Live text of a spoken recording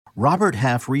Robert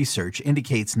Half research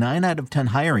indicates 9 out of 10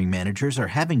 hiring managers are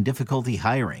having difficulty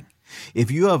hiring.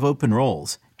 If you have open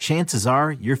roles, chances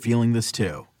are you're feeling this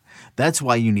too. That's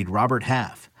why you need Robert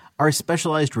Half. Our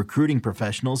specialized recruiting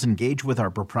professionals engage with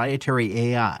our proprietary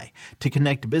AI to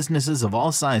connect businesses of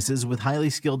all sizes with highly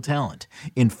skilled talent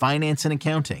in finance and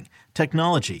accounting,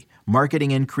 technology,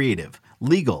 marketing and creative,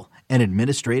 legal, and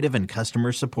administrative and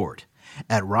customer support.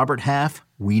 At Robert Half,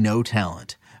 we know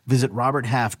talent. Visit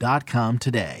roberthalf.com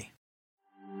today.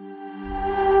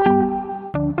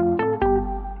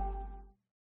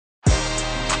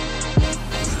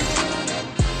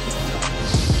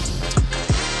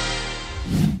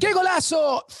 Que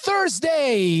Golazo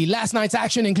Thursday. Last night's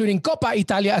action, including Coppa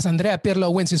Italia, as Andrea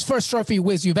Pirlo wins his first trophy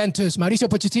with Juventus. Mauricio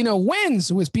Pochettino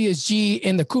wins with PSG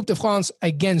in the Coupe de France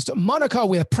against Monaco,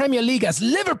 with Premier League as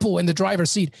Liverpool in the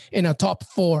driver's seat in a top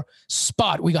 4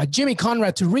 spot. We got Jimmy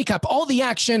Conrad to recap all the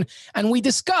action, and we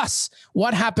discuss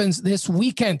what happens this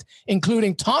weekend,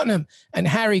 including Tottenham and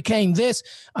Harry Kane. This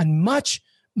and much,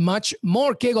 much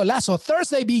more. Que Golazo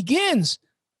Thursday begins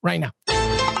right now.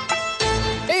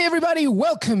 Hey everybody,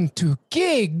 welcome to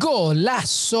Que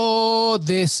Golazo.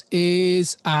 This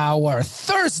is our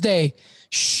Thursday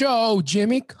show.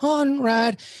 Jimmy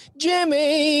Conrad.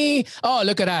 Jimmy. Oh,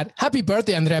 look at that. Happy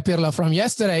birthday, Andrea Pirlo from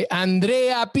yesterday.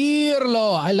 Andrea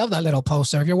Pirlo. I love that little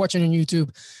poster. If you're watching on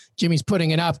YouTube, Jimmy's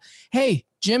putting it up. Hey,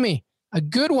 Jimmy, a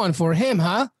good one for him,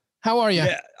 huh? How are you?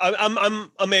 Yeah,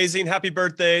 I'm amazing. Happy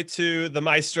birthday to the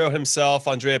maestro himself,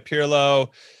 Andrea Pirlo.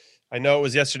 I know it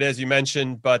was yesterday, as you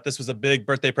mentioned, but this was a big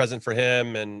birthday present for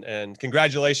him. And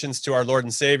congratulations to our Lord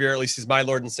and Savior. At least he's my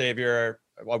Lord and Savior.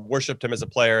 I worshipped him as a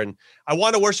player, and I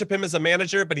want to worship him as a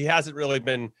manager, but he hasn't really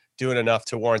been doing enough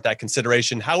to warrant that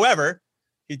consideration. However,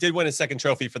 he did win his second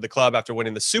trophy for the club after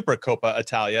winning the Super Coppa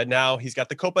Italia. Now he's got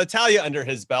the Coppa Italia under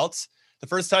his belt. The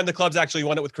first time the club's actually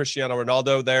won it with Cristiano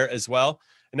Ronaldo there as well.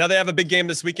 And now they have a big game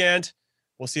this weekend.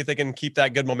 We'll see if they can keep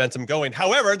that good momentum going.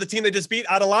 However, the team they just beat,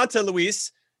 Atalanta,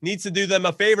 Luis, needs to do them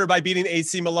a favor by beating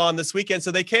AC Milan this weekend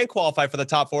so they can qualify for the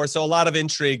top 4. So a lot of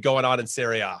intrigue going on in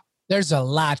Serie A. There's a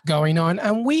lot going on,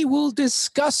 and we will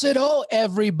discuss it all,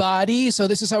 everybody. So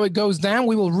this is how it goes down.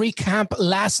 We will recap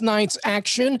last night's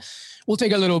action. We'll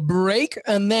take a little break,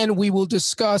 and then we will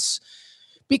discuss,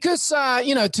 because,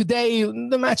 today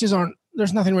the matches aren't,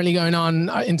 there's nothing really going on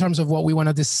in terms of what we want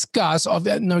to discuss.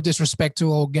 No disrespect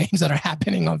to all games that are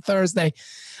happening on Thursday.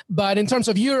 But in terms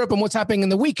of Europe and what's happening in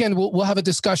the weekend, we'll have a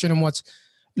discussion on what's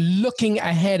looking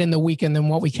ahead in the weekend and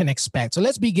what we can expect. So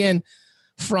let's begin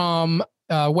from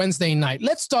Wednesday night.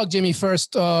 Let's talk, Jimmy,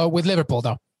 first with Liverpool,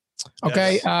 though.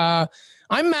 Okay. Yes.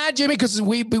 I'm mad, Jimmy, because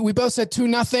we both said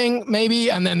 2-0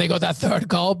 maybe, and then they got that third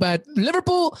goal. But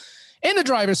Liverpool in the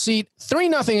driver's seat,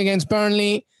 3-0 against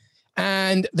Burnley,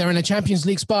 and they're in a Champions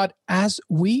League spot as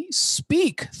we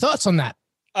speak. Thoughts on that?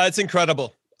 It's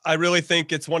incredible. I really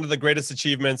think it's one of the greatest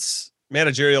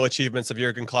managerial achievements of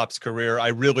Jurgen Klopp's career. I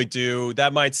really do.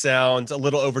 That might sound a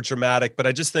little overdramatic, but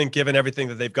I just think given everything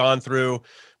that they've gone through,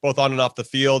 both on and off the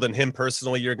field, and him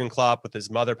personally, Jurgen Klopp, with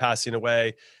his mother passing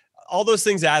away, all those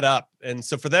things add up. And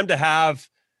so for them to have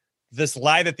this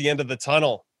light at the end of the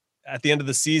tunnel, at the end of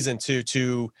the season,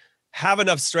 to have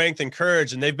enough strength and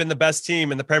courage, and they've been the best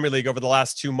team in the Premier League over the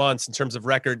last 2 months in terms of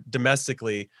record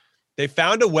domestically, they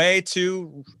found a way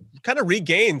to kind of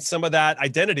regain some of that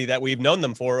identity that we've known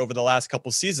them for over the last couple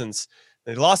seasons.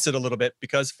 They lost it a little bit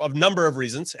because of a number of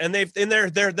reasons, and they're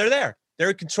there. They're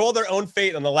in control of their own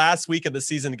fate on the last week of the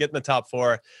season to get in the top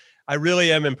 4. I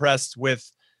really am impressed with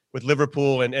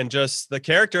Liverpool and just the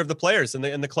character of the players and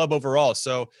the club overall.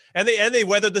 So, and they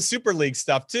weathered the Super League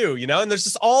stuff too, and there's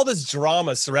just all this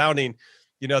drama surrounding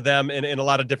them in a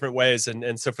lot of different ways.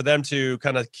 And so for them to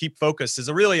kind of keep focused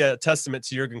is really a testament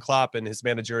to Jurgen Klopp and his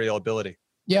managerial ability.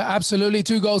 Yeah, absolutely.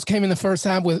 2 goals came in the first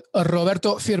half with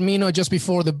Roberto Firmino just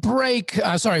before the break.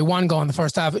 1 goal in the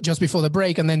first half just before the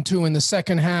break, and then 2 in the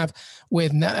second half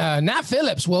with Nat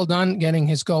Phillips. Well done, getting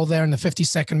his goal there in the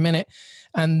 52nd minute.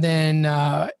 And then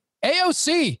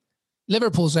AOC,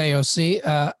 Liverpool's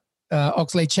AOC,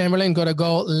 Oxlade-Chamberlain got a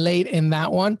goal late in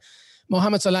that one.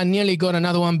 Mohamed Salah nearly got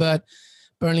another one, but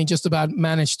Burnley just about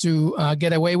managed to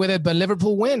get away with it. But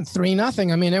Liverpool win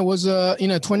 3-0. I mean, it was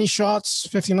 20 shots,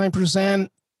 59%,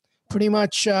 pretty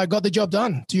much got the job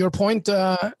done. To your point,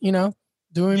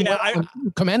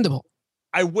 commendable.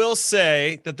 I will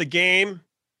say that the game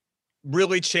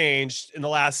really changed in the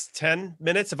last 10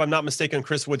 minutes, if I'm not mistaken.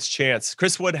 Chris Wood's chance.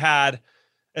 Chris Wood had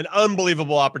an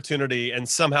unbelievable opportunity and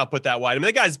somehow put that wide. I mean,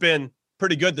 the guy's been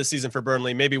pretty good this season for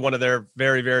Burnley, maybe one of their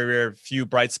very, very, very few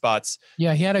bright spots.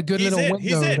 Yeah, he had a good little window.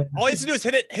 He's in. All he has to do is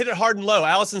hit it hard and low.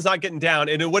 Allison's not getting down,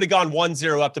 and it would have gone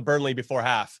 1-0 up to Burnley before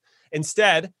half.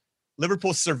 Instead,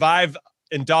 Liverpool survive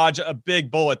and dodge a big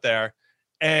bullet there.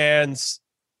 And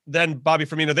then Bobby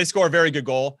Firmino, they score a very good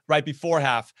goal right before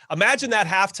half. Imagine that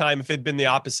halftime if it'd been the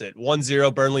opposite.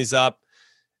 1-0, Burnley's up.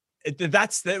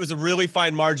 It was a really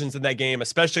fine margins in that game,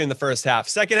 especially in the first half.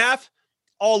 Second half,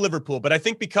 all Liverpool. But I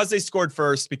think because they scored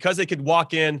first, because they could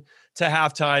walk in to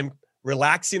halftime,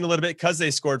 relaxing a little bit because they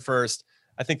scored first,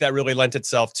 I think that really lent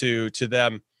itself to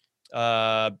them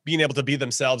being able to be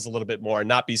themselves a little bit more and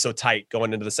not be so tight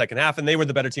going into the second half. And they were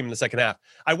the better team in the second half.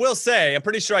 I will say, I'm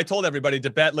pretty sure I told everybody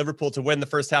to bet Liverpool to win the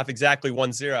first half exactly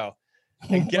 1-0.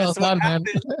 And guess what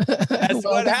happened? Guess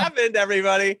what happened,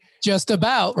 everybody? Just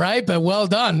about, right? But well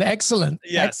done. Excellent.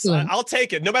 Yes, excellent. I'll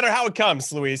take it. No matter how it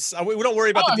comes, Luis. We don't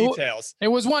worry about the details. It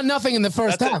was 1-0 in the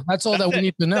first half. That's all that we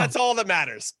need to know. That's all that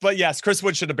matters. But yes, Chris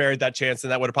Wood should have buried that chance,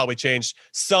 and that would have probably changed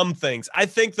some things. I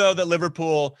think, though, that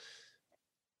Liverpool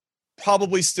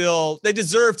probably they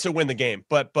deserve to win the game.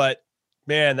 But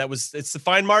man, it's the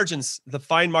fine margins,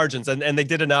 and they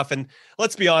did enough. And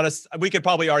let's be honest, we could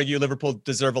probably argue Liverpool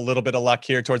deserve a little bit of luck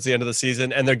here towards the end of the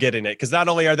season, and they're getting it because not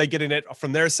only are they getting it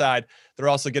from their side, they're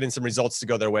also getting some results to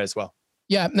go their way as well.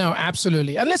 Yeah, no,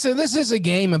 absolutely. And listen, this is a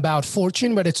game about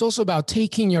fortune, but it's also about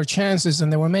taking your chances.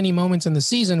 And there were many moments in the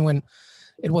season when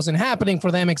it wasn't happening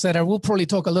for them, etc. We'll probably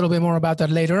talk a little bit more about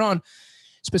that later on,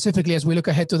 specifically as we look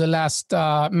ahead to the last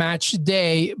match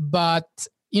day. But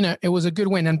it was a good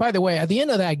win. And by the way, at the end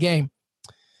of that game,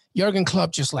 Jurgen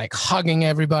Klopp just like hugging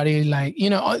everybody. Like,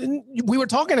 we were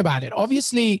talking about it.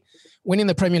 Obviously, winning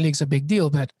the Premier League is a big deal,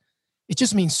 but it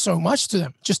just means so much to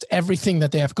them, just everything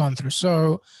that they have gone through.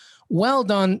 So well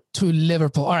done to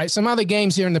Liverpool. All right, some other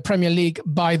games here in the Premier League,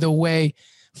 by the way,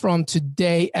 from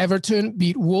today. Everton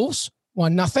beat Wolves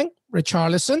 1-0.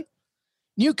 Richarlison.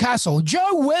 Newcastle, Joe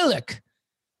Willock.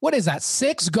 What is that,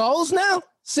 6 goals now?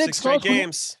 Six straight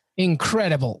games.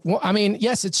 Incredible. Well, I mean,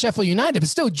 yes, it's Sheffield United, but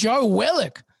still Joe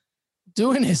Willock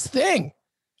doing his thing.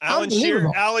 Alan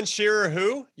Shearer,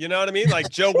 who? You know what I mean? Like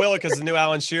Joe Willock is the new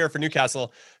Alan Shearer for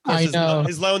Newcastle. Of course,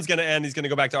 his loan's going to end. He's going to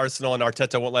go back to Arsenal, and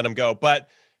Arteta won't let him go. But,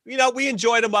 we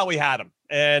enjoyed him while we had him.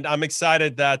 And I'm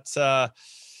excited that,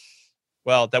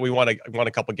 that we won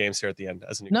a couple games here at the end.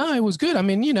 No, it was good. I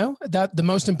mean, that the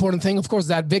most important thing, of course,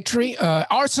 that victory.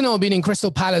 Arsenal beating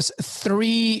Crystal Palace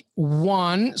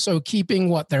 3-1. So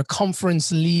keeping their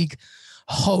Conference League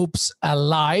hopes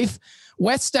alive.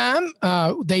 West Ham,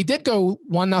 they did go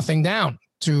 1-0 down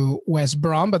to West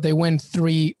Brom, but they went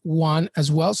 3-1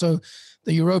 as well. So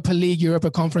the Europa League,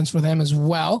 Europa Conference for them as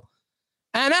well.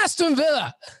 And Aston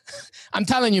Villa, I'm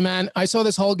telling you, man, I saw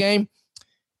this whole game,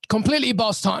 completely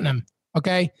bossed Tottenham.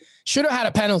 Okay. Should have had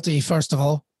a penalty, first of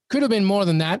all. Could have been more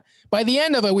than that. By the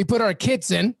end of it, we put our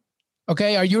kids in.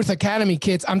 Okay. Our youth academy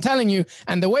kids. I'm telling you.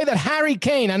 And the way that Harry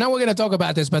Kane, I know we're going to talk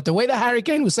about this, but the way that Harry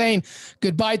Kane was saying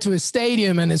goodbye to his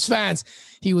stadium and his fans,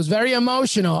 he was very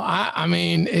emotional. I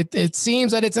mean, it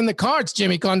seems that it's in the cards,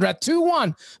 Jimmy Conrad.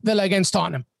 2-1 Villa against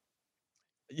Tottenham.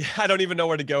 Yeah, I don't even know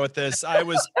where to go with this. I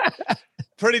was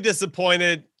pretty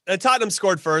disappointed. And Tottenham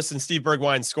scored first, and Steve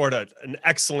Bergwijn scored an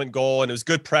excellent goal, and it was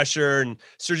good pressure. And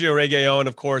Sergio Reguilón,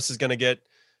 of course, is going to get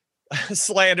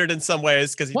slandered in some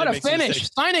ways because what a finish!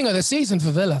 Signing of the season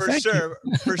for Villa,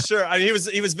 for sure. I mean,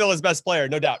 he was Villa's best player,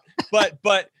 no doubt.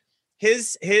 But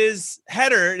his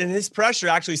header and his pressure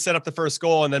actually set up the first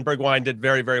goal, and then Bergwijn did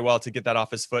very, very well to get that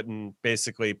off his foot and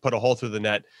basically put a hole through the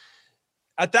net.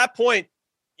 At that point,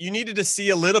 you needed to see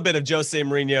a little bit of Jose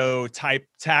Mourinho type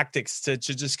tactics to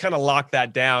just kind of lock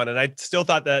that down. And I still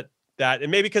thought that,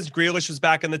 and maybe because Grealish was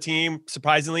back on the team,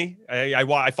 surprisingly,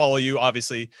 I follow you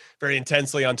obviously very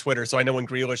intensely on Twitter. So I know when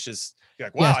Grealish is, you're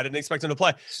like, wow, yeah. I didn't expect him to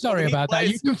play. Sorry about that.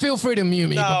 You can feel free to mute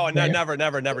me. No,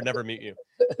 never mute you.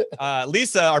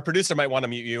 Lisa, our producer, might want to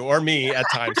mute you or me at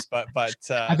times, but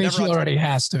I think she already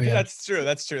has to. Yeah.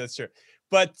 That's true.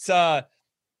 But,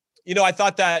 I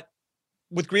thought that,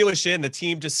 with Grealish in, the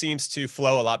team just seems to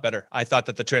flow a lot better. I thought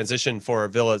that the transition for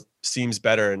Villa seems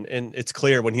better, and it's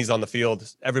clear when he's on the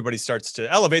field, everybody starts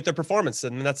to elevate their performance,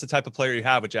 and that's the type of player you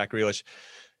have with Jack Grealish.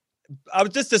 I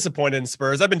was just disappointed in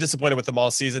Spurs. I've been disappointed with them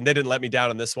all season. They didn't let me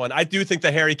down on this one. I do think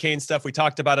the Harry Kane stuff, we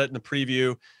talked about it in the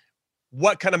preview.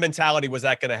 What kind of mentality was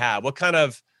that going to have? What kind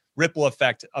of ripple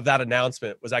effect of that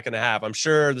announcement was that going to have? I'm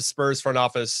sure the Spurs front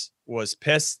office was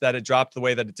pissed that it dropped the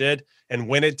way that it did, and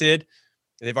when it did.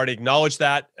 They've already acknowledged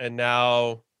that, and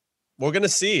now we're going to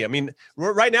see. I mean,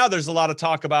 right now there's a lot of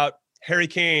talk about Harry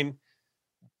Kane,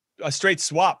 a straight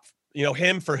swap,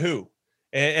 him for who?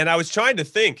 And I was trying to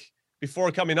think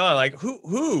before coming on, like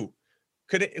who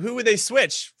would they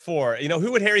switch for?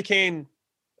 Who would Harry Kane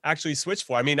actually switch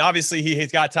for? I mean, obviously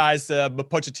he's got ties to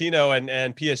Pochettino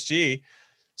and PSG.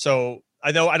 So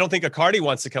I don't think Icardi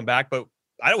wants to come back, but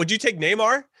Would you take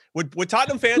Neymar? Would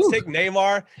Tottenham fans take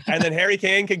Neymar and then Harry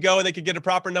Kane could go and they could get a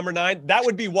proper number 9? That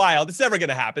would be wild. It's never going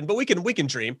to happen, but we can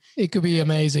dream. It could be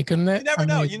amazing, couldn't it? You never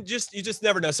know. You just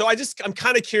never know. So I'm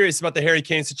kind of curious about the Harry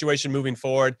Kane situation moving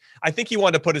forward. I think he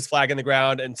wanted to put his flag in the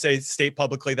ground and state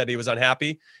publicly that he was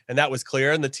unhappy, and that was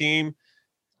clear. And the team,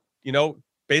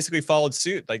 basically followed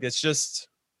suit. Like it's just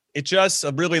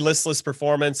a really listless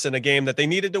performance in a game that they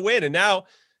needed to win. And now,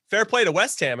 fair play to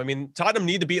West Ham. I mean, Tottenham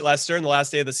need to beat Leicester in the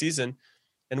last day of the season.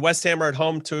 And West Ham are at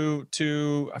home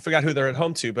to I forgot who they're at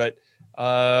home to, but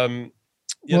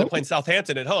they're playing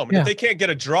Southampton at home. And if they can't get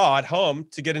a draw at home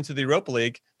to get into the Europa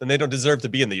League, then they don't deserve to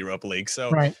be in the Europa League. So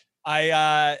right.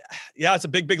 It's a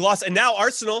big loss. And now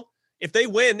Arsenal, if they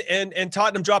win and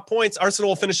Tottenham drop points, Arsenal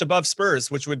will finish above Spurs,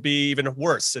 which would be even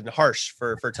worse and harsh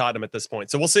for Tottenham at this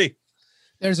point. So we'll see.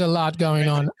 There's a lot going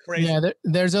on. Crazy. Yeah,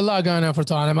 there's a lot going on for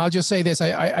Tottenham. I'll just say this.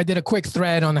 I did a quick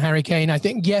thread on Harry Kane. I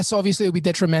think, yes, obviously it would be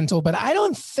detrimental, but I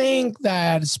don't think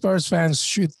that Spurs fans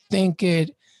should think it.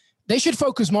 They should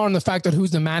focus more on the fact that who's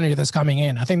the manager that's coming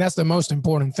in. I think that's the most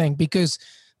important thing because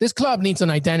this club needs an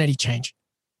identity change.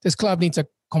 This club needs a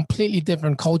completely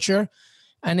different culture.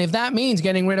 And if that means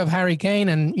getting rid of Harry Kane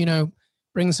and,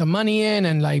 bringing some money in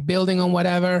and like building on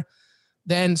whatever,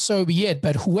 then so be it.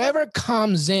 But whoever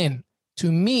comes in,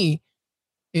 to me,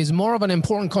 is more of an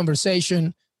important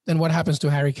conversation than what happens to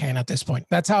Harry Kane at this point.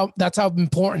 That's how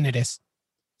important it is.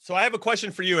 So I have a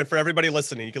question for you and for everybody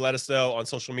listening. You can let us know on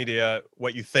social media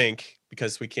what you think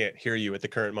because we can't hear you at the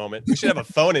current moment. We should have a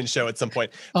phone-in show at some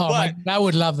point. I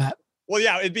would love that. Well,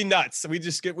 yeah, it'd be nuts. We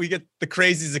get the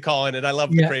crazies to call in, and I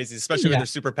love the crazies, especially when they're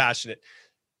super passionate.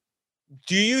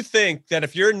 Do you think that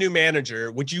if you're a new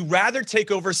manager, would you rather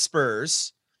take over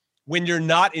Spurs when you're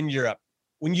not in Europe?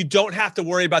 When you don't have to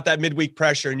worry about that midweek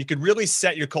pressure and you could really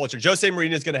set your culture? Jose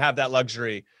Mourinho is going to have that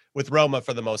luxury with Roma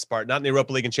for the most part, not in the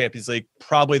Europa League and Champions League,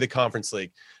 probably the Conference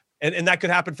League. And that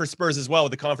could happen for Spurs as well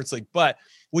with the Conference League. But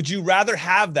would you rather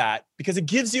have that because it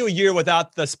gives you a year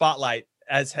without the spotlight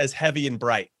as heavy and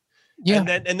bright? Yeah.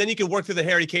 And then you can work through the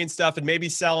Harry Kane stuff and maybe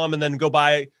sell them and then go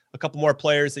buy a couple more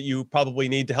players that you probably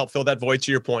need to help fill that void,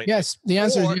 to your point. Yes. The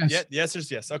answer is yes. Yeah, the answer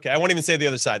is yes. Okay. I won't even say the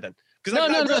other side then. Because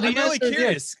I'm really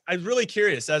curious. I'm really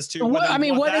curious as to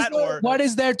what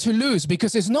is there to lose?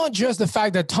 Because it's not just the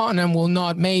fact that Tottenham will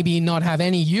maybe not have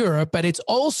any Europe, but it's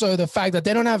also the fact that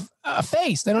they don't have a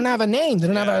face, they don't have a name, they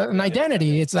don't have an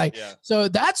identity. It's like so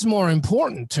that's more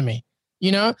important to me,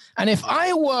 And if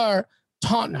I were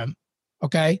Tottenham,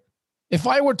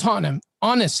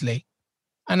 honestly,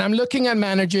 and I'm looking at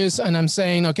managers and I'm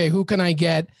saying, okay, who can I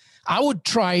get? I would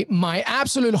try my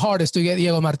absolute hardest to get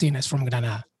Diego Martinez from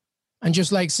Granada. And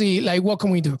just see, what can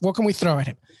we do? What can we throw at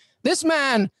him? This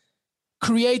man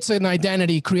creates an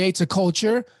identity, creates a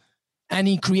culture, and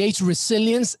he creates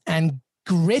resilience and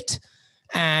grit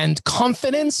and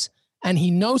confidence, and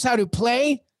he knows how to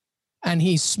play, and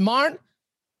he's smart.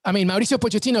 I mean, Mauricio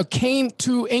Pochettino came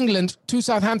to England, to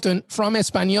Southampton from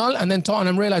Espanyol, and then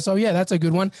Tottenham realized, oh, yeah, that's a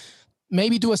good one.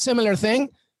 Maybe do a similar thing.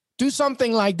 Do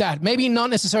something like that. Maybe not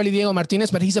necessarily Diego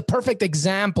Martinez, but he's a perfect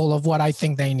example of what I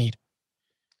think they need.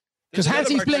 Because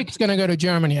Hansi Flick is going to go to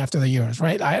Germany after the Euros,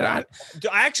 right? I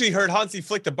actually heard Hansi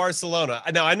Flick to Barcelona.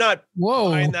 Now, I'm not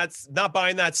buying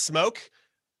that smoke,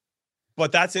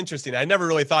 but that's interesting. I never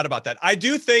really thought about that. I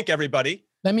do think, everybody.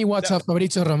 Let me WhatsApp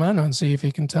Fabrizio Romano and see if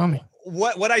he can tell me.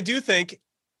 What I do think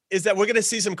is that we're going to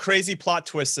see some crazy plot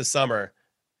twists this summer,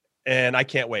 and I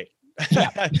can't wait.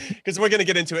 Because we're going to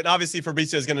get into it. And obviously,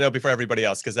 Fabrizio is going to know before everybody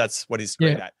else because that's what he's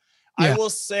great at. I will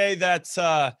say that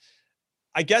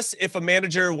I guess if a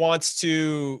manager wants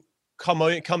to come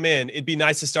in, it'd be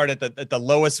nice to start at the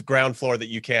lowest ground floor that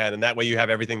you can. And that way you have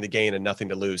everything to gain and nothing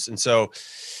to lose. And so,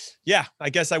 I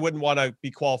guess I wouldn't want to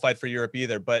be qualified for Europe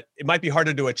either, but it might be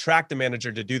harder to attract a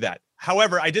manager to do that.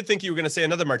 However, I did think you were going to say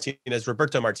another Martinez,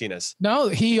 Roberto Martinez. No,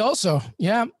 he also,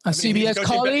 a CBS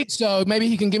colleague. So maybe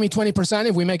he can give me 20%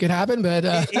 if we make it happen.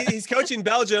 But he's coaching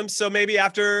Belgium. So maybe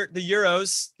after the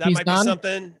Euros, that might be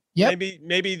something. Yep.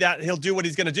 Maybe that he'll do what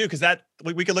he's going to do. Cause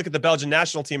we could look at the Belgian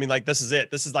national team and this is it.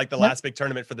 This is like the last big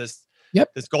tournament for this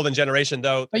golden generation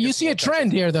though. But you see a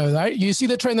trend here though, right? You see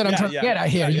the trend that I'm trying to get at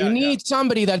here. You need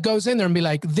somebody that goes in there and be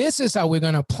like, this is how we're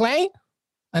going to play.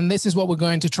 And this is what we're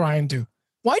going to try and do.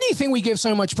 Why do you think we give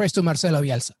so much praise to Marcelo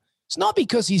Bielsa? It's not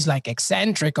because he's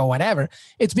eccentric or whatever.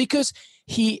 It's because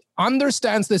he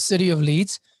understands the city of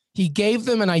Leeds. He gave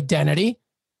them an identity.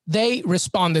 They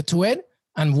responded to it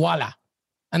and voila.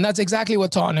 And that's exactly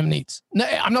what Tottenham needs. No,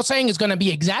 I'm not saying it's going to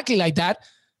be exactly like that,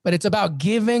 but it's about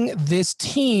giving this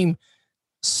team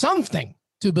something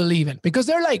to believe in because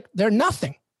they're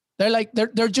nothing.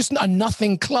 They're just a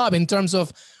nothing club in terms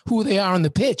of who they are on the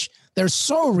pitch. They're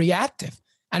so reactive.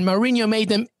 And Mourinho made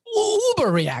them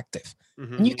uber reactive.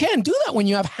 Mm-hmm. And you can't do that when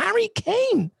you have Harry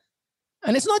Kane.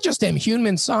 And it's not just him,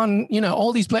 Heung-min Son,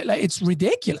 all these players. Like, it's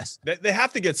ridiculous. They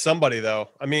have to get somebody, though.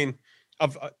 I mean,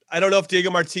 I don't know if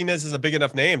Diego Martinez is a big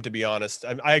enough name, to be honest.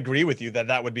 I agree with you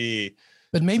that would be.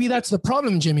 But maybe that's the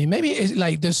problem, Jimmy. Maybe it's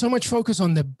like there's so much focus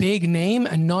on the big name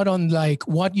and not on like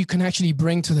what you can actually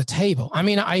bring to the table. I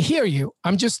mean, I hear you.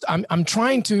 I'm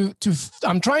trying to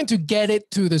get it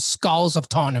to the skulls of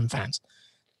Tottenham fans.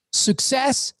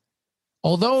 Success,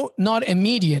 although not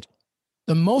immediate,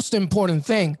 the most important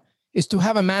thing is to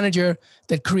have a manager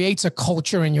that creates a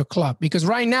culture in your club. Because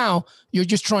right now, you're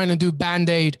just trying to do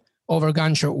Band-Aid over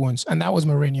gunshot wounds. And that was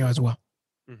Mourinho as well.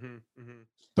 Mm-hmm, mm-hmm.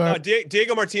 But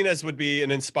Diego Martinez would be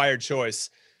an inspired choice.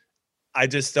 I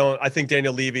just don't. I think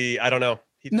Daniel Levy, I don't know.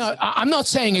 I'm not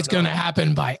saying it's going to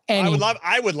happen by any.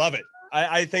 I would love it.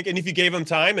 I think, and if you gave him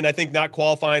time, and I think not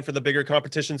qualifying for the bigger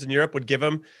competitions in Europe would give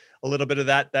him a little bit of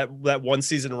that one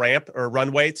season ramp or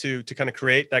runway to kind of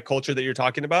create that culture that you're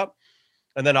talking about.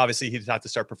 And then obviously he'd have to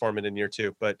start performing in year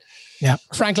 2. But yeah,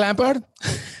 Frank Lampard.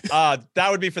 That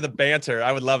would be for the banter.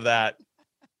 I would love that.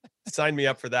 Sign me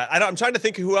up for that. I'm trying to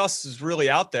think of who else is really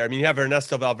out there. I mean, you have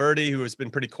Ernesto Valverde, who has been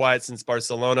pretty quiet since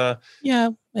Barcelona. Yeah,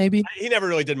 maybe. He never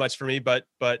really did much for me, but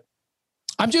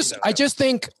I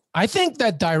think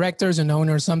that directors and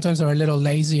owners sometimes are a little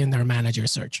lazy in their manager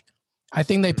search. I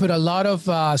think they put a lot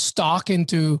of stock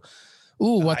into,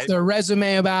 what's their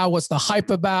resume about? What's the hype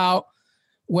about?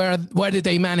 Where did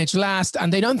they manage last?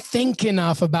 And they don't think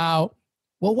enough about,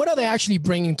 well, what are they actually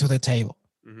bringing to the table?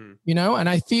 Mm-hmm. And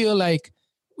I feel like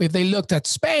if they looked at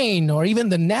Spain or even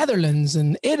the Netherlands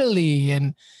and Italy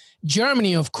and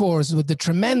Germany, of course, with the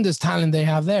tremendous talent they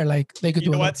have there, like they could do.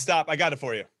 You know what? Stop. I got it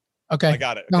for you. Okay. I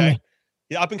got it. Okay.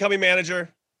 Yeah, up and coming manager,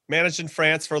 managed in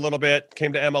France for a little bit,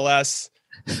 came to MLS.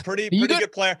 Pretty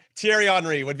good player. Thierry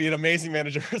Henry would be an amazing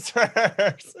manager for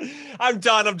Spurs. I'm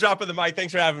done. I'm dropping the mic.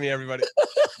 Thanks for having me, everybody.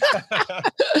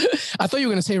 I thought you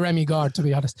were going to say Remy Gard, to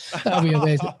be honest. That would be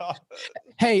amazing.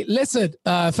 Hey, listen,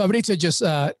 Fabrizio just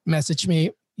messaged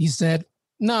me. He said,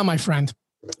 no, my friend,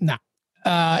 no.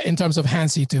 In terms of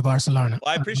Hansi to Barcelona.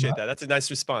 Well, I appreciate that. That's a nice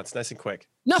response. Nice and quick.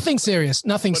 Nothing serious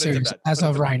as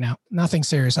of right now. Nothing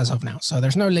serious as of now. So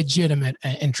there's no legitimate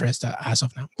interest as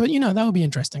of now. But, that would be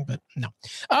interesting, but no.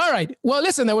 All right. Well,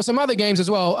 listen, there were some other games as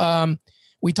well.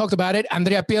 We talked about it.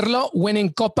 Andrea Pirlo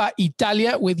winning Coppa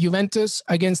Italia with Juventus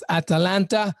against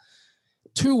Atalanta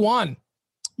 2-1.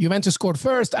 Juventus scored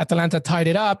first. Atalanta tied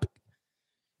it up.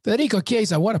 Federico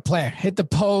Chiesa, what a player. Hit the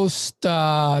post.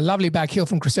 Lovely back heel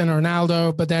from Cristiano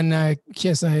Ronaldo. But then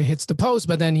Chiesa hits the post,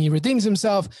 but then he redeems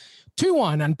himself.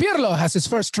 2-1. And Pirlo has his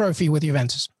first trophy with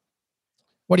Juventus.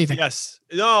 What do you think? Yes.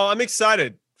 No, I'm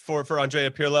excited for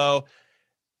Andrea Pirlo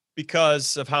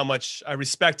because of how much I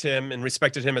respect him and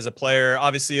respected him as a player.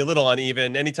 Obviously, a little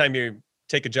uneven. Anytime you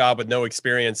take a job with no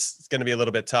experience, it's going to be a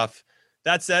little bit tough.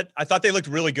 That said, I thought they looked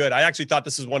really good. I actually thought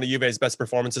this was one of Juve's best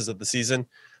performances of the season.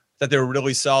 That they were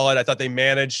really solid. I thought they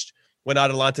managed when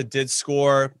Atalanta did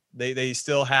score. They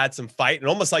still had some fight and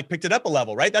almost like picked it up a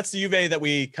level, right? That's the Juve that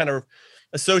we kind of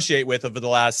associate with over the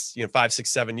last 5, 6,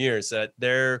 7 years. That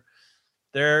they're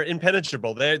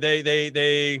impenetrable. They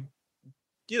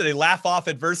laugh off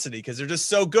adversity because they're just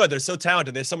so good. They're so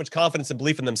talented. They have so much confidence and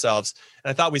belief in themselves. And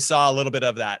I thought we saw a little bit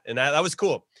of that, and that was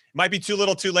cool. It might be too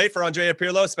little, too late for Andrea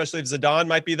Pirlo, especially if Zidane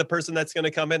might be the person that's going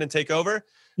to come in and take over.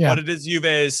 Yeah. But it is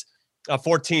Juve's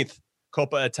 14th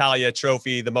Coppa Italia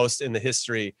trophy, the most in the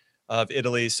history of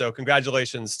Italy. So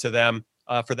congratulations to them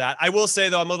for that. I will say,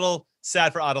 though, I'm a little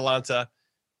sad for Atalanta.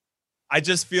 I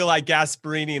just feel like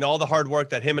Gasperini and all the hard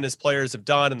work that him and his players have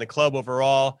done and the club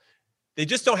overall, they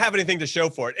just don't have anything to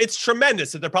show for it. It's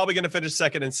tremendous that they're probably going to finish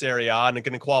second in Serie A and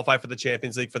going to qualify for the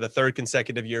Champions League for the third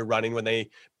consecutive year running when they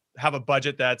have a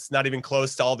budget that's not even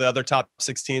close to all the other top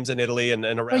 6 teams in Italy and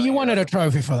around. Well, you wanted a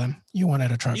trophy for them. You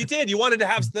wanted a trophy. You did. You wanted to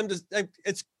have them to.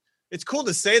 It's cool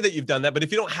to say that you've done that, but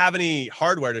if you don't have any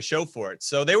hardware to show for it.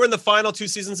 So they were in the final 2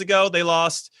 seasons ago. They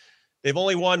lost. They've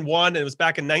only won one, and it was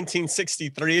back in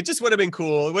 1963. It just would have been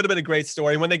cool. It would have been a great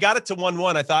story. When they got it to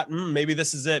 1-1, I thought, maybe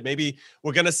this is it. Maybe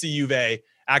we're going to see Juve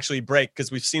actually break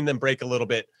because we've seen them break a little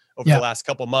bit over the last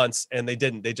couple months, and they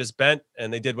didn't. They just bent,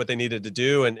 and they did what they needed to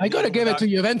do. And I got to give it to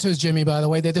Juventus, Jimmy, by the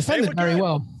way. They defended very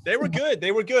well. They were good.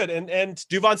 They were good. And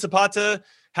Duvan Zapata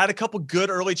had a couple good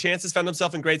early chances, found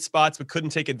himself in great spots, but couldn't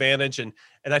take advantage. And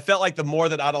I felt like the more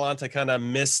that Atalanta kind of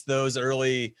missed those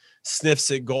early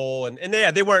sniffs at goal, and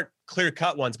they weren't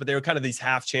clear-cut ones, but they were kind of these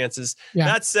half chances. Yeah.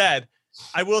 That said,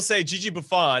 I will say Gigi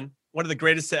Buffon, one of the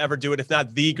greatest to ever do it, if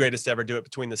not the greatest to ever do it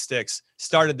between the sticks,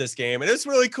 started this game. And it was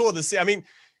really cool to see. I mean,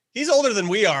 He's older than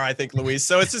we are, I think, Luis.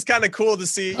 So it's just kind of cool to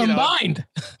see combined.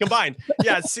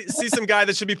 Yeah. See some guy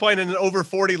that should be playing in an over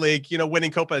 40 league,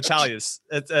 winning Coppa Italias.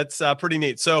 It's pretty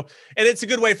neat. So, and it's a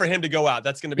good way for him to go out.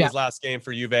 That's going to be his last game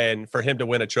for Juve, and for him to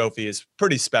win a trophy is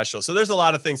pretty special. So there's a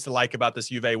lot of things to like about this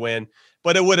Juve win,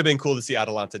 but it would have been cool to see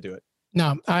Atalanta do it.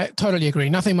 No, I totally agree.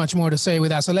 Nothing much more to say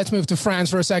with that. So let's move to France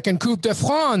for a second. Coupe de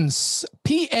France.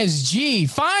 PSG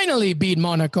finally beat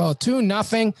Monaco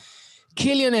 2-0.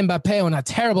 Kylian Mbappe on a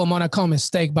terrible Monaco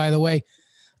mistake, by the way,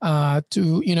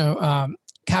 to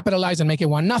capitalize and make it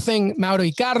 1-0. Mauro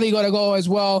Icardi got a goal as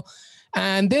well.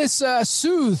 And this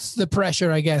soothes the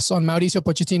pressure, I guess, on Mauricio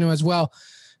Pochettino as well,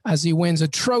 as he wins a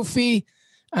trophy.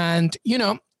 And,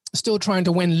 still trying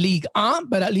to win Ligue 1,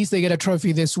 but at least they get a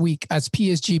trophy this week as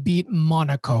PSG beat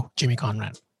Monaco. Jimmy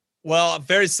Conrad. Well,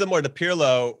 very similar to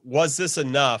Pirlo, was this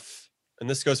enough? And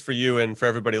this goes for you and for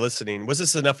everybody listening. Was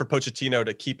this enough for Pochettino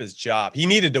to keep his job? He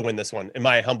needed to win this one, in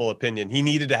my humble opinion. He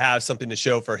needed to have something to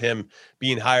show for him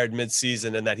being hired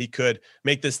mid-season, and that he could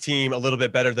make this team a little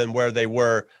bit better than where they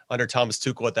were under Thomas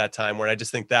Tuchel at that time, where I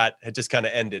just think that had just kind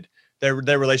of ended.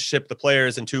 Their relationship, the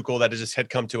players and Tuchel, that just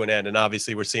had come to an end. And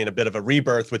obviously we're seeing a bit of a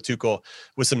rebirth with Tuchel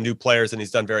with some new players, and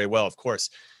he's done very well, of course.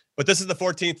 But this is the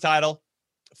 14th title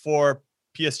for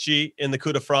PSG in the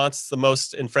Coupe de France, the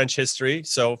most in French history.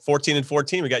 So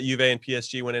 14-14, we got Juve and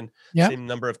PSG winning same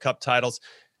number of cup titles.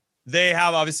 They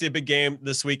have obviously a big game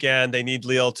this weekend. They need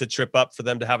Lille to trip up for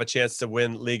them to have a chance to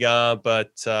win Liga,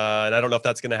 but and I don't know if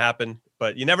that's going to happen,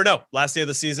 but you never know. Last day of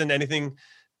the season, anything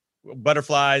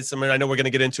butterflies. I mean, I know we're going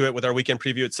to get into it with our weekend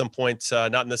preview at some point,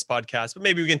 not in this podcast, but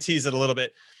maybe we can tease it a little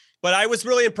bit. But I was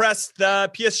really impressed.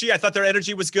 PSG, I thought their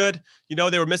energy was good.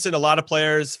 They were missing a lot of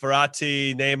players,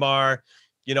 Verratti, Neymar,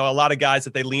 a lot of guys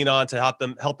that they lean on to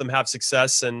help them have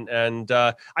success. And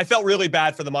I felt really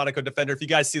bad for the Monaco defender. If you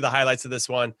guys see the highlights of this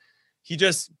one, he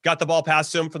just got the ball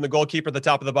past him from the goalkeeper at the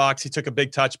top of the box. He took a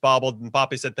big touch, bobbled, and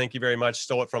Mbappe said, "Thank you very much,"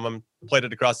 stole it from him, played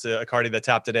it across to Icardi that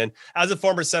tapped it in. As a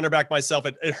former center back myself,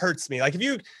 it hurts me. Like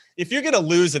if you're going to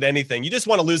lose at anything, you just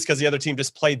want to lose because the other team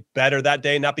just played better that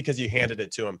day, not because you handed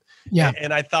it to him. Yeah.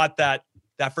 And I thought that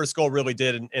first goal really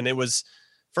did. And it was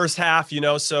first half,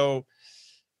 so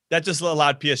that just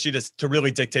allowed PSG to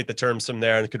really dictate the terms from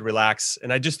there and could relax.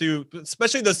 And I just do,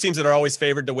 especially those teams that are always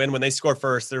favored to win, when they score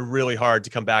first, they're really hard to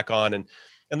come back on. And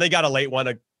they got a late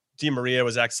one. Di Maria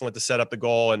was excellent to set up the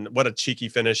goal. And what a cheeky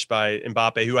finish by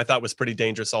Mbappe, who I thought was pretty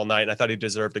dangerous all night. And I thought he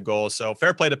deserved a goal. So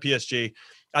fair play to PSG.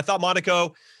 I thought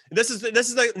Monaco, this is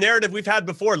the narrative we've had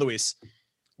before, Luis,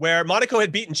 where Monaco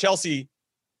had beaten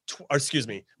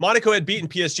Monaco had beaten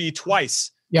PSG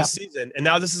twice this season, and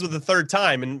now this is the third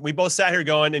time. And we both sat here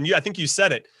going, and I think you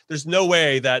said it, there's no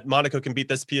way that Monaco can beat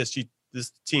this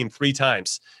team 3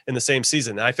 times in the same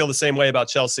season. And I feel the same way about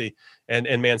Chelsea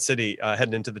and Man City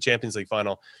heading into the Champions League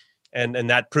final. And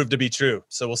that proved to be true.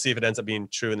 So we'll see if it ends up being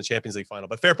true in the Champions League final.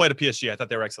 But fair play to PSG. I thought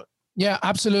they were excellent. Yeah,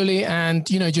 absolutely. And,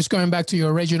 just going back to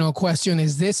your original question,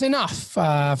 is this enough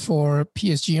for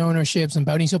PSG ownerships and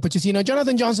Mauricio Pochettino?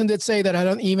 Jonathan Johnson did say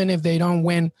that even if they don't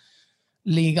win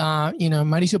Liga,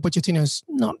 Mauricio Pochettino is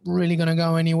not really going to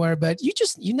go anywhere, but you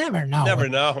never know. Never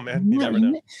know, man. You never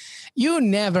know. You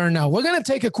never know. We're going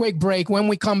to take a quick break. When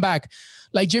we come back,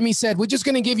 like Jimmy said, we're just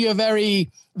going to give you a very,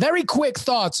 very quick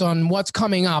thoughts on what's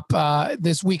coming up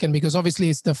this weekend, because obviously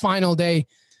it's the final day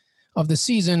of the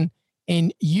season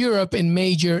in Europe in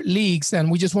major leagues.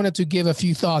 And we just wanted to give a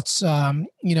few thoughts, on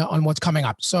what's coming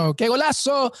up. So, Que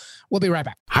Golazo, we'll be right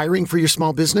back. Hiring for your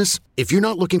small business? If you're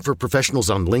not looking for professionals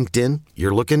on LinkedIn,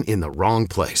 you're looking in the wrong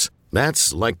place.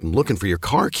 That's like looking for your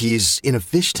car keys in a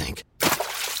fish tank.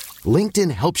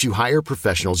 LinkedIn helps you hire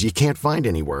professionals you can't find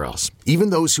anywhere else,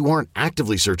 even those who aren't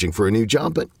actively searching for a new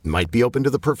job but might be open to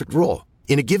the perfect role.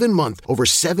 In a given month, over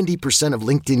 70% of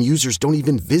LinkedIn users don't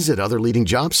even visit other leading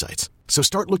job sites. So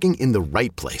start looking in the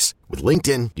right place. With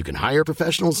LinkedIn, you can hire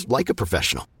professionals like a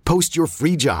professional. Post your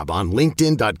free job on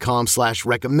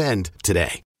linkedin.com/recommend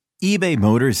today. eBay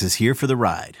Motors is here for the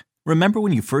ride. Remember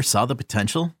when you first saw the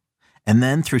potential? And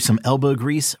then through some elbow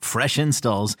grease, fresh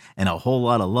installs, and a whole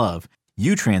lot of love,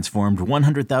 you transformed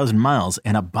 100,000 miles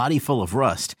and a body full of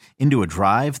rust into a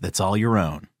drive that's all your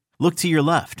own. Look to your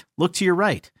left. Look to your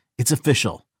right. It's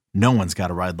official. No one's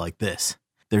got a ride like this.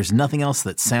 There's nothing else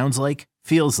that sounds like,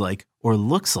 feels like, or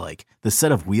looks like the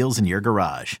set of wheels in your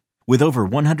garage. With over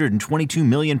 122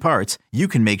 million parts, you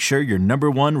can make sure your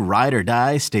number one ride or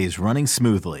die stays running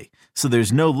smoothly. So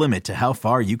there's no limit to how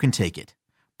far you can take it.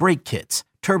 Brake kits,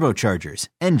 turbochargers,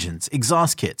 engines,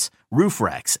 exhaust kits, roof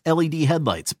racks, LED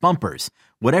headlights, bumpers,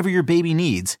 whatever your baby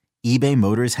needs, eBay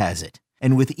Motors has it.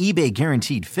 And with eBay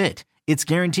Guaranteed Fit, it's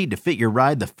guaranteed to fit your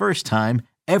ride the first time,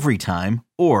 every time,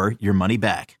 or your money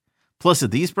back. Plus,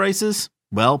 at these prices,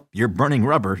 well, you're burning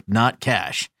rubber, not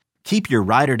cash. Keep your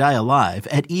ride or die alive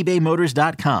at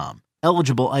ebaymotors.com.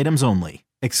 Eligible items only.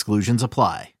 Exclusions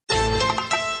apply.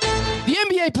 The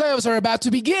NBA playoffs are about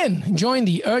to begin. Join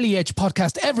the Early Edge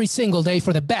podcast every single day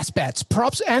for the best bets,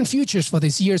 props, and futures for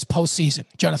this year's postseason.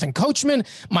 Jonathan Coachman,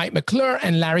 Mike McClure,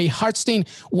 and Larry Hartstein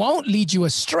won't lead you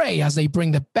astray as they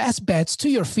bring the best bets to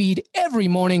your feed every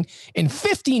morning in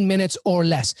 15 minutes or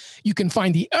less. You can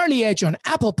find the Early Edge on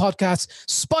Apple Podcasts,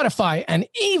 Spotify, and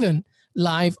even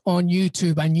live on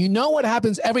YouTube. And you know what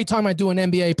happens every time I do an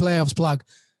NBA playoffs plug.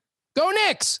 Go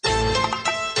Knicks!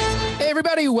 Hey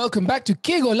everybody, welcome back to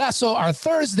Que Golazo, our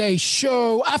Thursday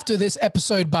show. After this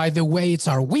episode, by the way, it's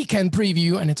our weekend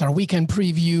preview, and it's our weekend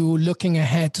preview looking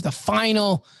ahead to the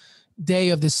final day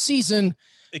of the season.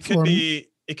 It could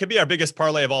be our biggest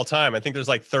parlay of all time. I think there's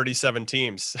like 37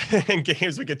 teams and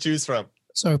games we could choose from.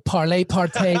 So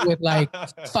partay with like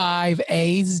 5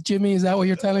 A's, Jimmy. Is that what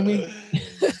you're telling me?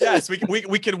 Yes, we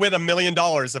could win $1 million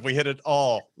if we hit it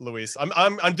all, Luis. I'm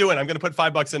going to put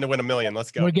 $5 in to win $1 million.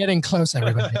 Let's go. We're getting close,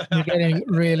 everybody. We're getting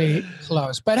really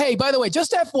close. But hey, by the way,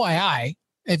 just FYI,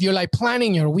 if you're like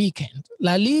planning your weekend,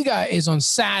 La Liga is on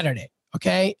Saturday.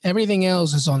 Okay, everything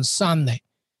else is on Sunday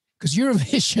because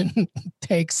Eurovision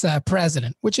takes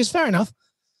precedent, which is fair enough.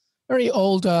 Very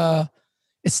old.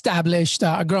 Established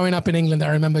growing up in England, I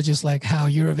remember just like how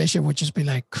Eurovision would just be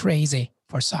like crazy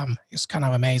for some. It's kind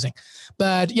of amazing.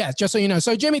 But yeah, just so you know.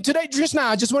 So Jimmy, today, just now,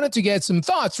 I just wanted to get some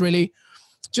thoughts, really.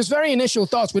 Just very initial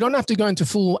thoughts. We don't have to go into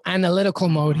full analytical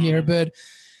mode here, but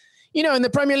you know, in the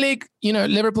Premier League, you know,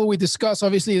 Liverpool, we discussed,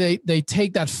 obviously they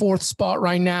take that 4th spot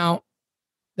right now.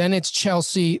 Then it's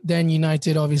Chelsea, then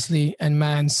United, obviously, and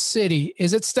Man City.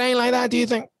 Is it staying like that, do you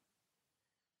think?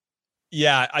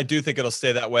 Yeah, I do think it'll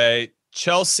stay that way.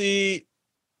 Chelsea,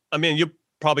 I mean, you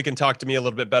probably can talk to me a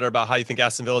little bit better about how you think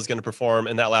Aston Villa is going to perform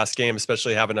in that last game,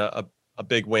 especially having a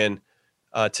big win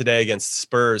today against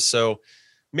Spurs. So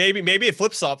maybe it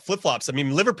flip-flops. I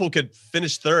mean, Liverpool could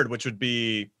finish 3rd, which would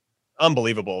be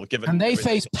unbelievable. And they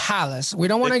face Palace. We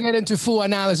don't want to get into full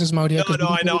analysis mode here. No,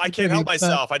 I know. I can't help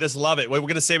myself. I just love it. We're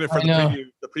going to save it for the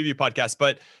preview podcast.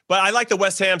 But I like the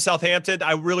West Ham Southampton.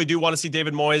 I really do want to see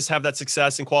David Moyes have that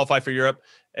success and qualify for Europe.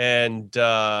 And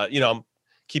you know, I'm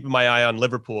keeping my eye on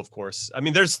Liverpool, of course. I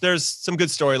mean, there's some good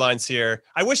storylines here.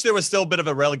 I wish there was still a bit of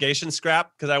a relegation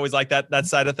scrap because I always like that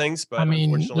side of things. But I mean,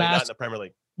 unfortunately, not in the Premier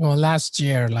League. Well, last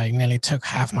year, like, nearly took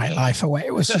half my life away.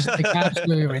 It was just like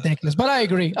absolutely ridiculous. But I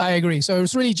agree. So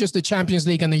it's really just the Champions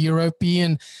League and the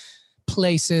European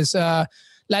places. La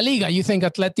Liga, you think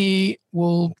Atleti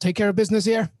will take care of business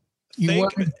here?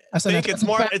 I think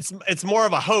it's more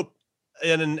of a hope,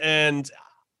 and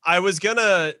I was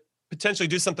gonna potentially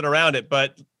do something around it,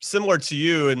 but similar to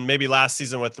you and maybe last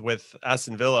season with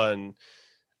Aston Villa, and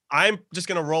I'm just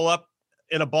gonna roll up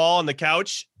in a ball on the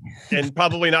couch and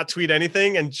probably not tweet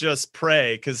anything and just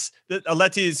pray because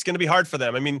Atleti is going to be hard for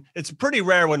them. I mean, it's pretty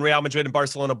rare when Real Madrid and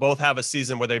Barcelona both have a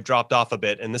season where they've dropped off a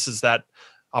bit, and this is that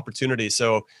opportunity.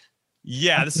 So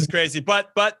yeah, this is crazy,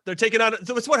 but they're taking on.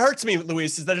 It's what hurts me,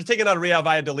 Luis, is that they're taking on a Real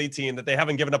Valladolid team that they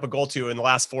haven't given up a goal to in the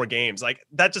last 4 games. Like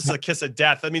that's just a kiss of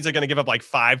death. That means they're going to give up like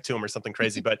 5 to them or something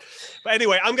crazy. But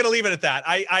anyway, I'm going to leave it at that.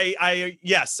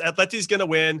 Yes, Atleti's going to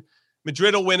win.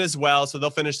 Madrid will win as well, so they'll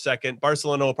finish 2nd.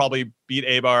 Barcelona will probably beat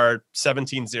Eibar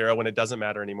 17-0 when it doesn't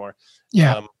matter anymore.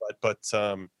 Yeah,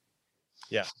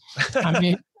 yeah. I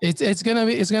mean, it's gonna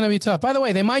be tough. By the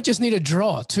way, they might just need a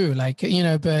draw too, like you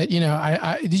know. But you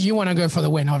know, you want to go for the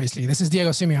win. Obviously, this is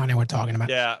Diego Simeone we're talking about.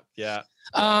 Yeah.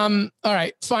 All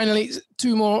right. Finally,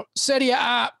 2 more. Serie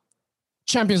A,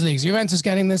 Champions League. Juventus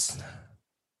getting this.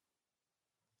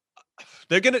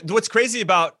 What's crazy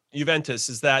about Juventus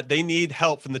is that they need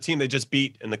help from the team they just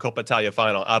beat in the Coppa Italia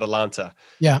final, Atalanta.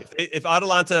 Yeah. If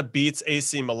Atalanta beats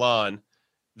AC Milan,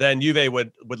 then Juve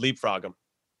would leapfrog them.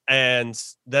 And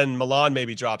then Milan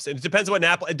maybe drops. It depends on what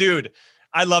Napoli. Dude,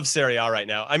 I love Serie A right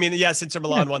now. I mean, yes, Inter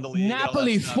Milan won the league.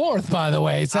 Napoli 4th, by the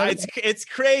way. It's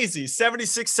crazy.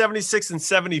 76, 76, and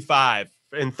 75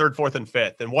 in 3rd, 4th, and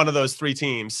 5th. And one of those 3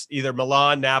 teams, either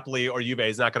Milan, Napoli, or Juve,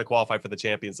 is not going to qualify for the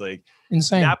Champions League.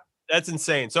 Insane. That's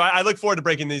insane. So I look forward to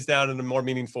breaking these down in a more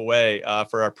meaningful way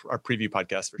for our preview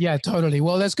podcast. Yeah, totally.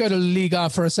 Well, let's go to Liga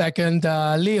for a second.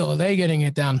 Leo, they getting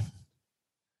it done.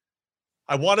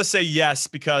 I want to say yes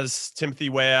because Timothy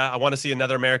Weah. I want to see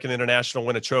another American international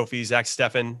win a trophy. Zach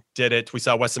Steffen did it. We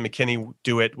saw Weston McKennie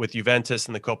do it with Juventus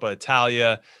in the Coppa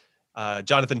Italia.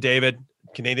 Jonathan David,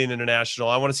 Canadian international.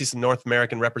 I want to see some North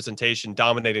American representation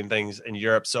dominating things in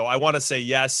Europe. So I want to say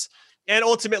yes. And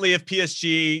ultimately, if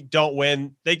PSG don't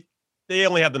win, they they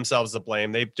only have themselves to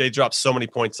blame. They dropped so many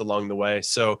points along the way.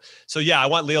 So yeah, I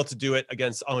want Lille to do it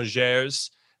against Angers.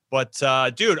 But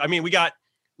dude, I mean, we got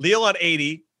Lille on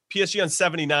 80, PSG on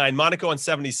 79, Monaco on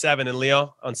 77, and Lyon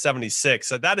on 76.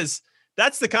 So that's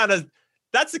the kind of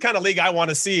league I want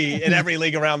to see in every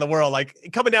league around the world.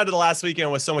 Like coming down to the last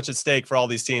weekend with so much at stake for all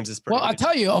these teams is pretty. Well, I'll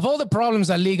tell you, of all the problems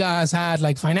that Liga has had,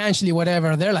 like financially,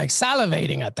 whatever, they're like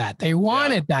salivating at that. They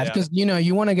wanted that because,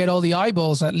 you want to get all the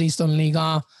eyeballs at least on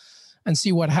Liga and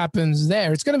see what happens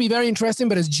there. It's going to be very interesting.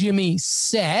 But as Jimmy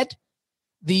said,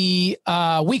 the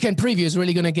weekend preview is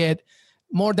really going to get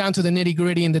more down to the nitty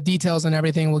gritty and the details and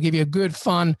everything. We'll give you a good,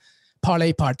 fun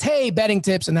parlay partay, betting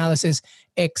tips, analysis,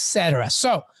 etc.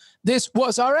 So this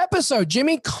was our episode.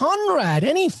 Jimmy Conrad,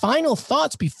 any final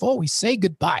thoughts before we say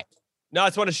goodbye? No, I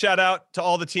just want to shout out to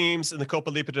all the teams in the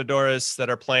Copa Libertadores that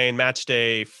are playing match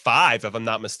day 5, if I'm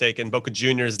not mistaken. Boca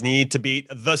Juniors need to beat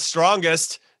the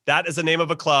strongest. That is the name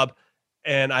of a club.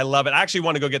 And I love it. I actually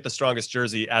want to go get the strongest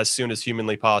jersey as soon as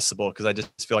humanly possible because I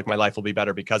just feel like my life will be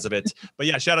better because of it. But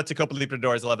yeah, shout out to Copa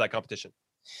Libertadores. I love that competition.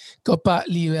 Copa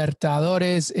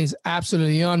Libertadores is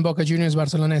absolutely on. Boca Juniors,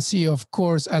 Barcelona SC, of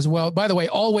course, as well. By the way,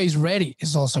 Always Ready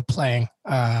is also playing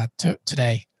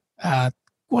today.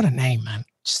 What a name, man.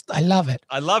 I love it.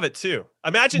 I love it too.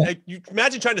 Imagine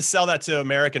trying to sell that to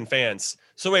American fans.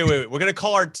 So wait. We're going to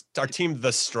call our team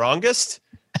the strongest.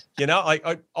 Like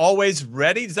Always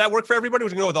Ready. Does that work for everybody? We're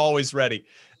going to go with Always Ready.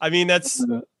 I mean, it's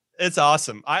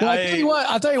awesome. I'll tell you what.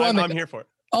 I'm here for it.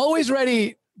 Always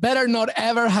Ready better not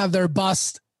ever have their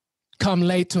bus come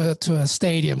late to a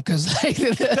stadium because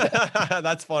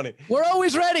that's funny. We're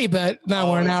always ready, but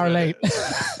now we're an hour late.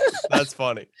 That's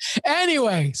funny.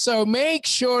 Anyway, so make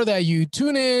sure that you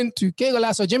tune in to Que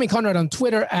Golazo, Jimmy Conrad on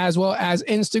Twitter as well as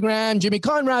Instagram. Jimmy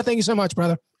Conrad, thank you so much,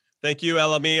 brother. Thank you,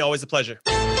 LME. Always a pleasure.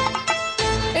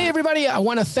 Hey, everybody. I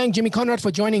want to thank Jimmy Conrad for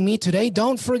joining me today.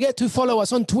 Don't forget to follow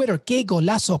us on Twitter, Que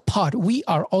Golazo Pod. We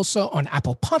are also on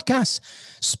Apple Podcasts,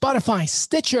 Spotify,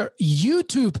 Stitcher,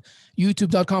 YouTube,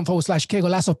 youtube.com/Que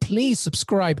Golazo. Please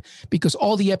subscribe because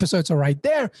all the episodes are right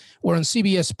there. We're on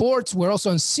CBS Sports. We're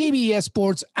also on CBS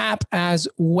Sports app as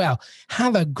well.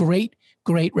 Have a great,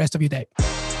 great rest of your day.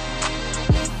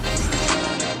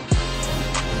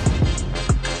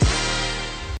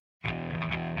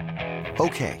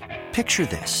 Okay. Picture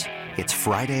this. It's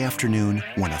Friday afternoon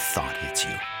when a thought hits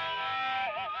you.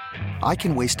 I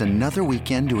can waste another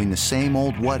weekend doing the same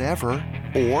old whatever,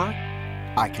 or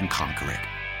I can conquer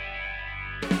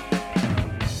it.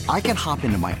 I can hop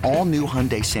into my all-new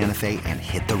Hyundai Santa Fe and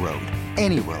hit the road.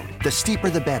 Any road. The steeper,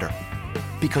 the better.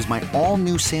 Because my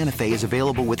all-new Santa Fe is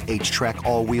available with H-Track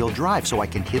all-wheel drive, so I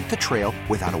can hit the trail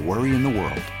without a worry in the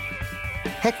world.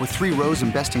 Heck, with 3 rows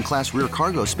and best-in-class rear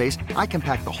cargo space, I can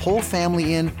pack the whole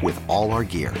family in with all our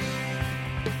gear.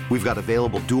 We've got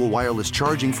available dual wireless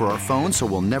charging for our phones, so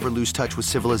we'll never lose touch with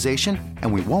civilization,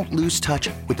 and we won't lose touch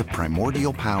with the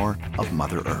primordial power of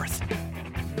Mother Earth.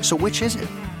 So which is it?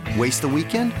 Waste the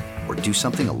weekend or do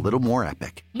something a little more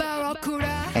epic?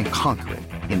 And conquer it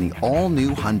in the all-new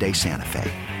Hyundai Santa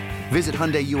Fe. Visit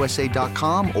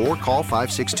HyundaiUSA.com or call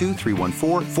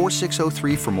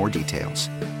 562-314-4603 for more details.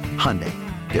 Hyundai,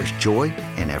 there's joy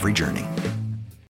in every journey.